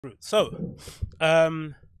So,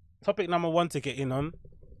 topic number one to get in on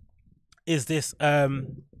is this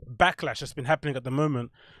backlash that's been happening at the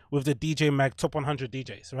moment with the DJ Mag Top 100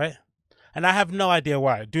 DJs, right? And I have no idea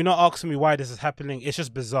why. Do not ask me why this is happening. It's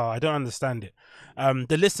just bizarre. I don't understand it.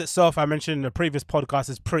 The list itself, I mentioned in the previous podcast,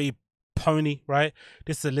 is pretty pony, right?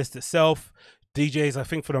 This is the list itself. DJs, I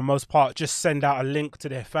think for the most part, just send out a link to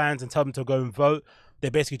their fans and tell them to go and vote. They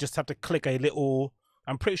basically just have to click a little,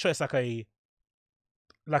 I'm pretty sure it's like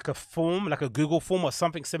a form, like a Google form or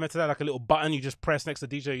something similar to that, like a little button you just press next to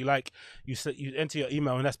the DJ you like. You enter your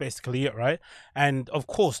email and that's basically it, right? And of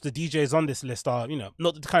course, the DJs on this list are,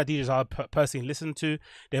 not the kind of DJs I personally listen to.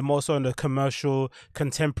 They're more so in the commercial,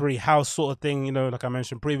 contemporary house sort of thing, like I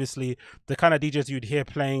mentioned previously, the kind of DJs you'd hear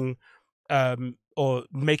playing or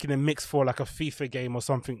making a mix for like a FIFA game or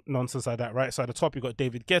something nonsense like that, right? So at the top you got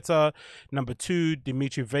David Guetta, number 2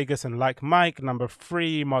 Dimitri Vegas and Like Mike, number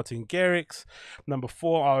 3 Martin Garrix, number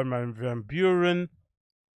 4 Armin van Buren,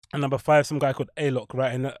 and number 5 some guy called Alok,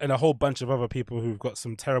 right? And a whole bunch of other people who've got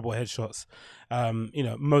some terrible headshots,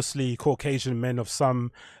 mostly Caucasian men of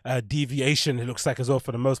some deviation, it looks like, as well,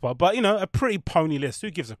 for the most part, but a pretty pony list.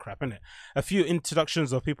 Who gives a crap, innit? A few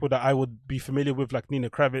introductions of people that I would be familiar with, like Nina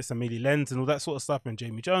Kravitz and Millie Lenz and all that sort of stuff, and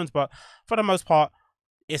Jamie Jones, but for the most part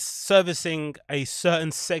it's servicing a certain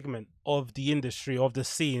segment of the industry, of the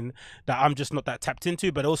scene, that I'm just not that tapped into,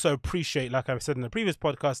 but also appreciate, like I said in the previous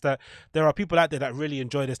podcast, that there are people out there that really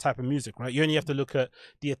enjoy this type of music, right? You only have to look at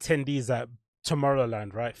the attendees at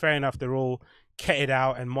Tomorrowland, right? Fair enough, they're all kitted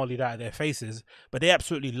out and mollied out of their faces, but they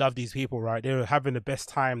absolutely love these people, right? They're having the best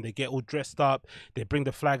time. They get all dressed up, they bring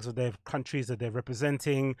the flags of their countries that they're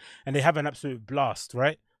representing, and they have an absolute blast,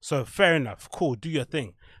 right? So fair enough, cool, do your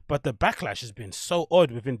thing. But the backlash has been so odd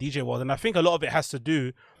within DJ world, and I think a lot of it has to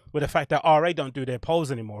do with the fact that RA don't do their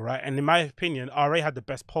polls anymore, right? And in my opinion, RA had the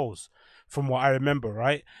best polls from what I remember,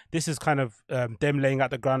 right? This is kind of them laying out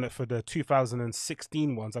the groundwork for the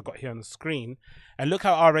 2016 ones I got here on the screen. And look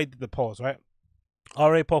how RA did the polls, right?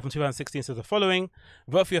 RA poll from 2016 says the following: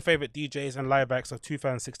 vote for your favorite DJs and live acts of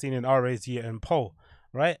 2016 in RA's year-end poll.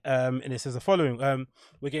 Right, and it says the following: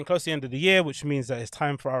 we're getting close to the end of the year, which means that it's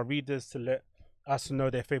time for our readers to let us know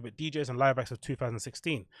their favorite DJs and live acts of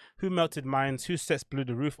 2016. Who melted minds? Who sets blew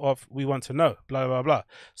the roof off? We want to know. Blah blah blah.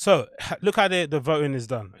 So look how the voting is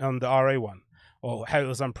done on the RA one, or how it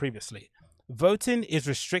was done previously. Voting is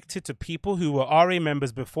restricted to people who were RA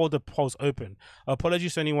members before the polls open.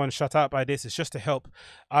 Apologies to anyone shut out by this. It's just to help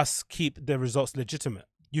us keep the results legitimate.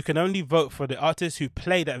 You can only vote for the artists who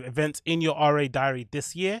played at events in your RA diary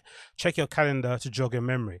this year. Check your calendar to jog your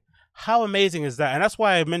memory. How amazing is that? And that's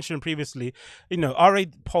why I mentioned previously, RA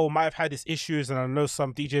poll might have had its issues, and I know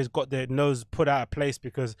some DJs got their nose put out of place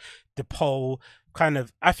because the poll kind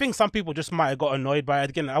of, I think some people just might have got annoyed by it.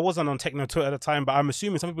 Again, I wasn't on Techno Twitter at the time, but I'm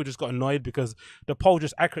assuming some people just got annoyed because the poll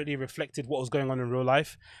just accurately reflected what was going on in real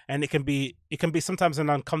life. And it can be sometimes an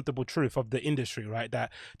uncomfortable truth of the industry, right?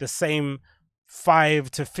 That the same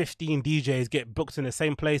 5 to 15 DJs get booked in the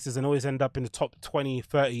same places and always end up in the top 20,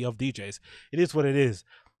 30 of DJs. It is what it is.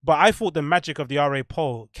 But I thought the magic of the RA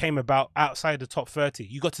poll came about outside the top 30.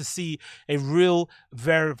 You got to see a real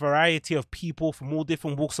variety of people from all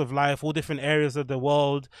different walks of life, all different areas of the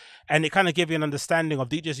world. And it kind of gave you an understanding of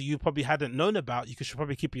DJs that you probably hadn't known about, you should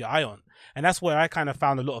probably keep your eye on. And that's where I kind of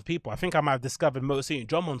found a lot of people. I think I might have discovered Motor City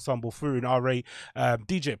Drum Ensemble through an RA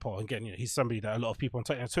DJ poll. Again, he's somebody that a lot of people on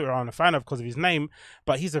Twitter are a fan of because of his name,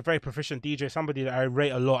 but he's a very proficient DJ, somebody that I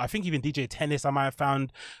rate a lot. I think even DJ Tennis I might have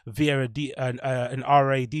found via an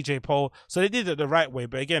RA DJ poll. So they did it the right way.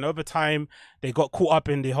 But again, over time, they got caught up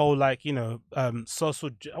in the whole, social,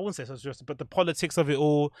 I wouldn't say social justice, but the politics of it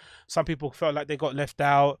all. Some people felt like they got left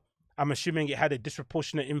out. I'm assuming it had a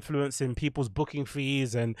disproportionate influence in people's booking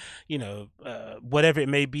fees and, whatever it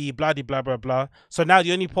may be, blah, blah, blah, blah. So now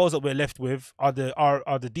the only polls that we're left with are the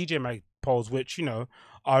DJ Mag polls, which,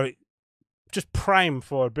 are just prime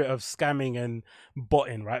for a bit of scamming and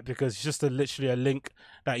botting, right? Because it's just literally a link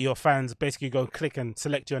that your fans basically go and click and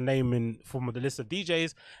select your name in from the list of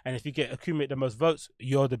DJs, and if you accumulate the most votes,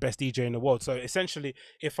 you're the best DJ in the world. So essentially,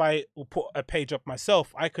 if I put a page up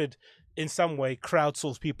myself, I could in some way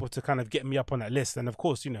crowdsource people to kind of get me up on that list. And of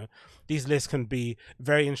course, these lists can be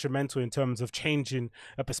very instrumental in terms of changing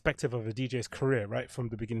a perspective of a DJ's career, right, from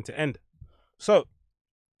the beginning to end. So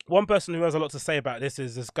one person who has a lot to say about this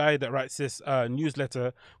is this guy that writes this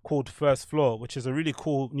newsletter called First Floor, which is a really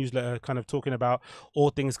cool newsletter kind of talking about all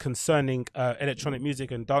things concerning electronic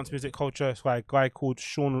music and dance music culture. It's by a guy called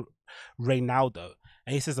Sean Reynaldo.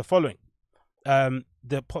 And he says the following.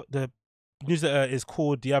 The newsletter is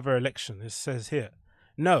called The Other Election. It says here,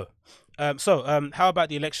 no, How about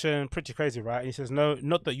the election? Pretty crazy, right? And he says, no,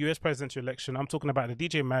 not the US presidential election. I'm talking about the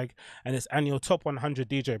DJ Mag and its annual top 100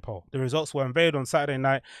 DJ poll. The results were unveiled on Saturday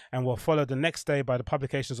night and were followed the next day by the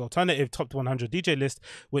publication's alternative top 100 DJ list,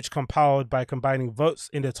 which compiled by combining votes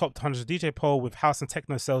in the top 100 DJ poll with house and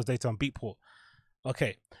techno sales data on Beatport.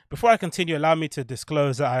 Okay, before I continue, allow me to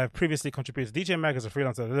disclose that I have previously contributed to DJ Mag as a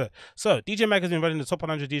freelancer. So, DJ Mag has been running the top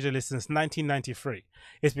 100 DJ list since 1993.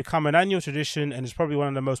 It's become an annual tradition and is probably one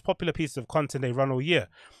of the most popular pieces of content they run all year.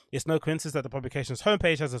 It's no coincidence that the publication's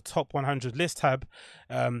homepage has a top 100 list tab.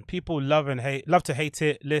 People love to hate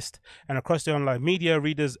it list, and across the online media,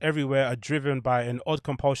 readers everywhere are driven by an odd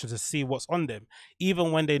compulsion to see what's on them,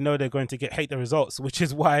 even when they know they're going to hate the results, which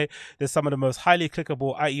is why there's some of the most highly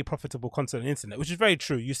clickable, i.e. profitable content on the internet, which is very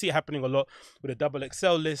true. You see it happening a lot with a double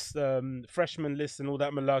XL list, freshman list and all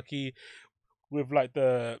that malarkey, with like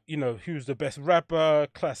the, you know, who's the best rapper,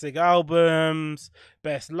 classic albums,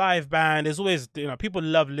 best live band. There's always, you know, people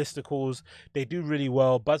love listicles. They do really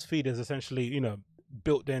well. BuzzFeed has essentially, you know,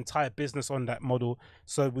 built their entire business on that model.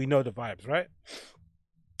 So we know the vibes, right?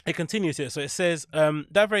 It continues here. So it says,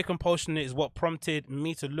 that very compulsion is what prompted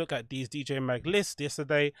me to look at these DJ Mag lists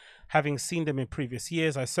yesterday. Having seen them in previous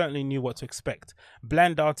years, I certainly knew what to expect.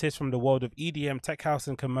 Bland artists from the world of EDM, tech house,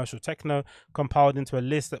 and commercial techno compiled into a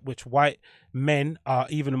list at which white men are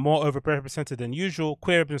even more overrepresented than usual.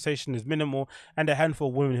 Queer representation is minimal, and a handful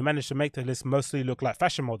of women who managed to make the list mostly look like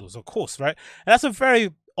fashion models, of course, right? And that's a very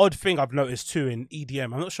odd thing I've noticed too in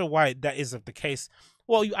EDM. I'm not sure why that is the case.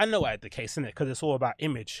 Well, I know why it's the case, isn't it? Because it's all about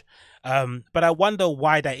image. But I wonder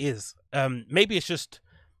why that is. Maybe it's just,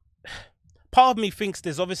 part of me thinks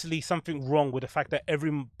there's obviously something wrong with the fact that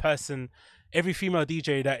every female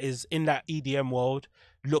DJ that is in that EDM world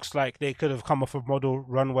looks like they could have come off a model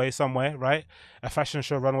runway somewhere, right? A fashion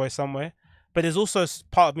show runway somewhere. But there's also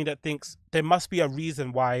part of me that thinks there must be a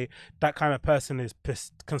reason why that kind of person is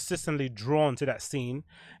consistently drawn to that scene,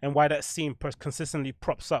 and why that scene consistently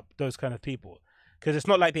props up those kind of people. Because it's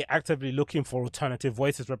not like they're actively looking for alternative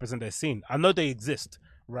voices to represent their scene. I know they exist,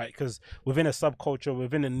 right? Because within a subculture,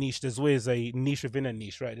 within a niche, there's always a niche within a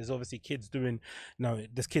niche, right? There's obviously kids doing,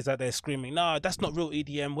 there's kids out there screaming, no, that's not real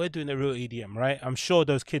EDM. We're doing the real EDM, right? I'm sure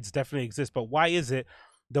those kids definitely exist. But why is it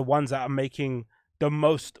the ones that are making the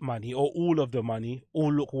most money, or all of the money,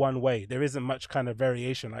 all look one way? There isn't much kind of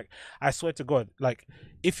variation. Like, I swear to God, like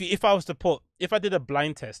if I did a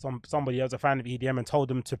blind test on somebody who was a fan of EDM and told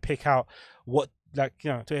them to pick out what, like,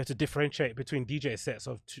 to have to differentiate between DJ sets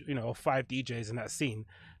of 5 DJs in that scene,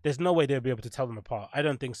 there's no way they'll be able to tell them apart. I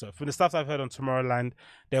don't think so. From the stuff I've heard on Tomorrowland,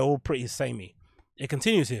 they're all pretty samey. It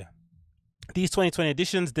continues here. These 2020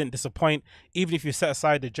 editions didn't disappoint, even if you set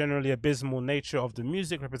aside the generally abysmal nature of the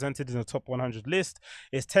music represented in the top 100 list.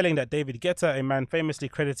 It's telling that David Guetta, a man famously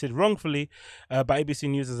credited wrongfully by ABC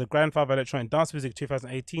News as a grandfather of electronic dance music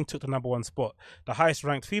 2018, took the #1 spot. The highest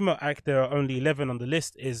ranked female act, there are only 11 on the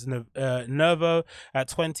list, is Nervo at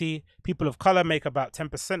 20. People of color make about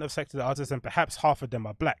 10% of selected artists, and perhaps half of them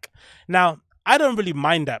are black. Now, I don't really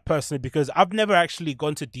mind that personally, because I've never actually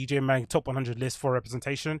gone to DJ Mag top 100 list for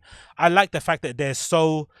representation. I like the fact that they're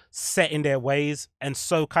so set in their ways and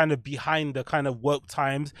so kind of behind the kind of woke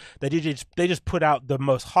times that they just put out the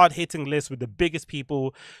most hard-hitting list with the biggest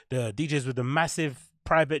people, the DJs with the massive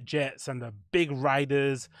private jets and the big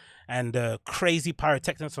riders and the crazy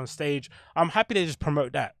pyrotechnics on stage. I'm happy they just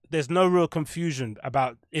promote that. There's no real confusion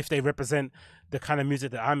about if they represent the kind of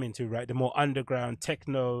music that I'm into, right? The more underground,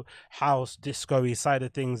 techno, house, disco-y side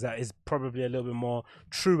of things that is probably a little bit more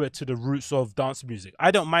truer to the roots of dance music.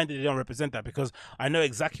 I don't mind that they don't represent that, because I know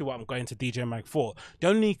exactly what I'm going to DJ Mag for. The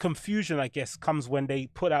only confusion, I guess, comes when they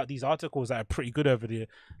put out these articles that are pretty good over the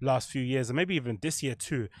last few years, and maybe even this year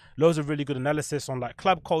too. Loads of really good analysis on like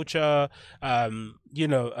club culture,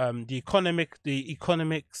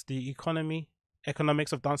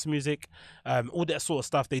 economics of dance music, all that sort of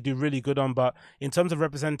stuff they do really good on. But in terms of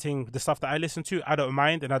representing the stuff that I listen to, I don't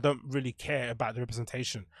mind, and I don't really care about the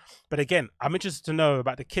representation. But again, I'm interested to know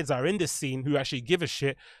about the kids that are in this scene who actually give a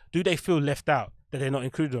shit. Do they feel left out that they're not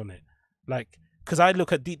included on it? Like, because I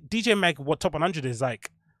look at DJ Mag, what top 100 is like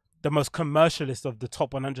the most commercialist of the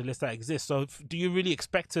top 100 lists that exist. So do you really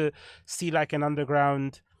expect to see like an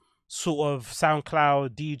underground sort of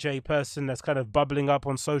SoundCloud DJ person that's kind of bubbling up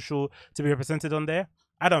on social to be represented on there?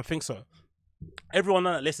 I don't think so. Everyone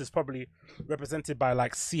on that list is probably represented by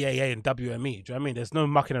like CAA and WME. Do you know what I mean? There's no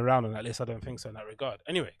mucking around on that list. I don't think so in that regard.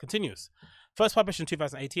 Anyway, continues. First published in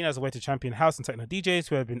 2018 as a way to champion house and techno DJs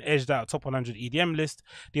who have been edged out of top 100 EDM list,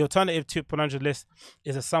 the alternative top 100 list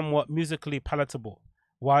is a somewhat musically palatable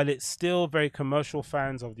While it's still very commercial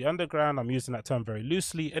fans of the underground, I'm using that term very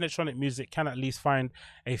loosely, electronic music can at least find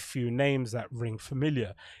a few names that ring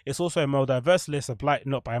familiar. It's also a more diverse list of Blight,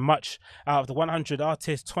 not by much. Out of the 100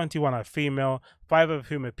 artists, 21 are female, 5 of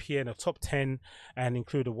whom appear in the top 10 and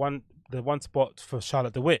include the one spot for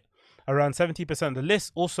Charlotte DeWitt. Around 70% of the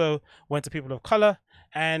list also went to people of color,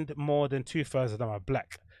 and more than 2/3 of them are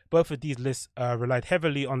black. Both of these lists relied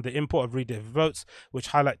heavily on the input of reader votes, which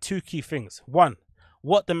highlight two key things. One,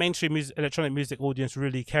 what the mainstream electronic music audience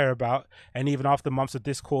really care about, and even after months of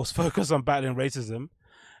discourse focus on battling racism.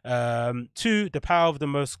 Two, the power of the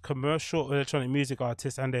most commercial electronic music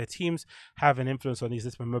artists and their teams have an influence on these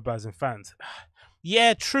lists by mobilizing fans.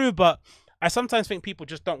 Yeah, true, but I sometimes think people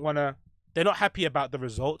just don't want to, they're not happy about the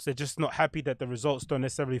results. They're just not happy that the results don't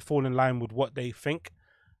necessarily fall in line with what they think.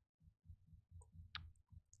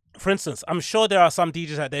 For instance, I'm sure there are some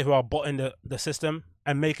DJs out there who are botting the system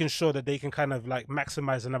and making sure that they can kind of like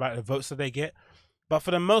maximize the amount of votes that they get. But for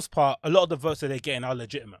the most part, a lot of the votes that they're getting are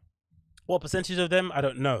legitimate. What percentage of them? I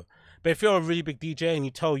don't know. But if you're a really big DJ and you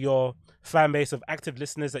tell your fan base of active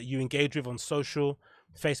listeners that you engage with on social,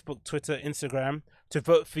 Facebook, Twitter, Instagram, to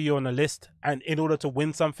vote for you on a list, and in order to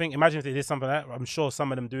win something, imagine if they did something like that. I'm sure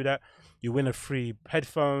some of them do that. You win a free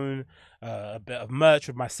headphone, a bit of merch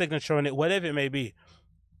with my signature on it, whatever it may be.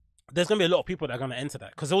 There's going to be a lot of people that are going to enter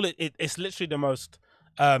that, because it's literally the most,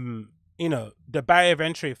 you know, the barrier of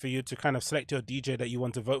entry for you to kind of select your DJ that you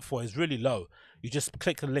want to vote for is really low. You just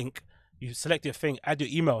click a link, you select your thing, add your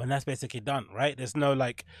email, and that's basically done, right? There's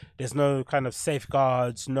no kind of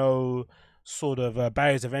safeguards, no sort of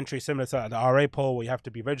barriers of entry similar to the RA poll where you have to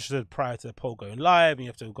be registered prior to the poll going live, and you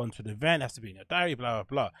have to go to the event, it has to be in your diary, blah, blah,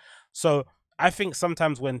 blah. So I think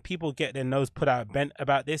sometimes when people get their nose put out bent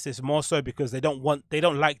about this, it's more so because they don't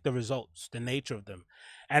like the results, the nature of them.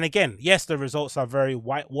 And again, yes, the results are very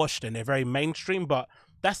whitewashed and they're very mainstream, but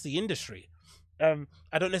that's the industry.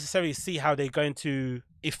 I don't necessarily see how they're going to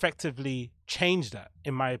effectively change that,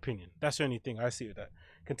 in my opinion. That's the only thing I see with that.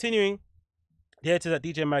 Continuing, the editor at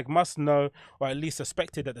DJ Mag must know, or at least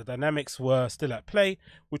suspected, that the dynamics were still at play,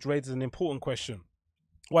 which raises an important question.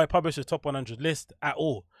 Why publish a top 100 list at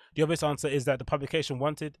all? The obvious answer is that the publication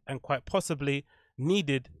wanted and quite possibly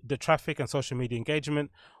needed the traffic and social media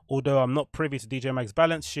engagement. Although I'm not privy to DJ Mag's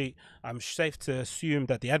balance sheet, I'm safe to assume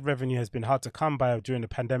that the ad revenue has been hard to come by during the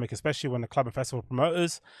pandemic, especially when the club and festival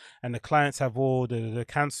promoters and the clients have all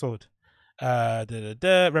cancelled.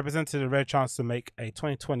 Represented a rare chance to make a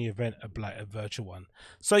 2020 event a virtual one.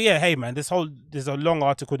 So yeah, hey man, there's a long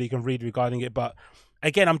article that you can read regarding it, but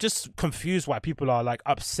again, I'm just confused why people are like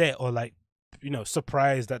upset or like, you know,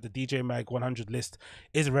 surprised that the DJ Mag 100 list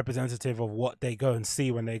is a representative of what they go and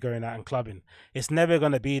see when they're going out and clubbing. It's never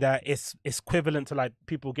going to be that. It's equivalent to like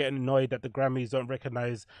people getting annoyed that the Grammys don't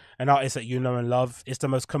recognize an artist that you know and love. It's the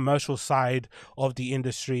most commercial side of the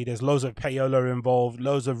industry. There's loads of payola involved,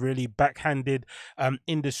 loads of really backhanded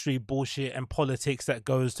industry bullshit and politics that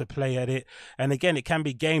goes to play at it. And again, it can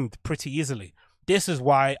be gamed pretty easily. This is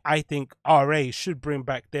why I think RA should bring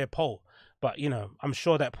back their poll. But, you know, I'm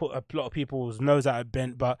sure that put a lot of people's nose out of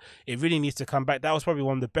bent, but it really needs to come back. That was probably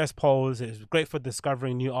one of the best polls. It was great for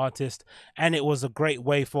discovering new artists, and it was a great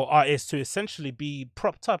way for artists to essentially be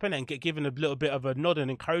propped up and get given a little bit of a nod and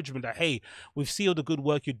encouragement that, hey, we've seen all the good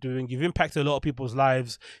work you're doing. You've impacted a lot of people's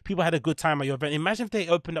lives. People had a good time at your event. Imagine if they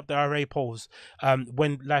opened up the RA polls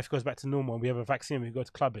when life goes back to normal and we have a vaccine and we go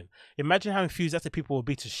to clubbing. Imagine how enthusiastic people will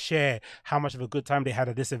be to share how much of a good time they had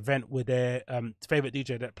at this event with their favorite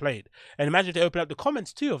DJ that played. And imagine if they open up the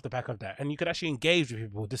comments too off the back of that, and you could actually engage with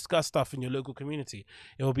people, discuss stuff in your local community.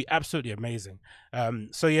 It will be absolutely amazing.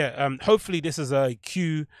 So yeah, hopefully this is a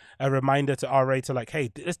reminder to RA to like, hey,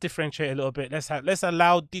 let's differentiate a little bit. Let's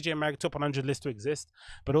allow DJ Mag Top 100 list to exist,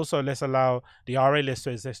 but also let's allow the RA list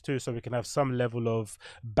to exist too, so we can have some level of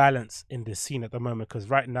balance in this scene at the moment. Because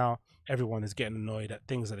right now, everyone is getting annoyed at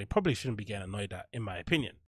things that they probably shouldn't be getting annoyed at, in my opinion.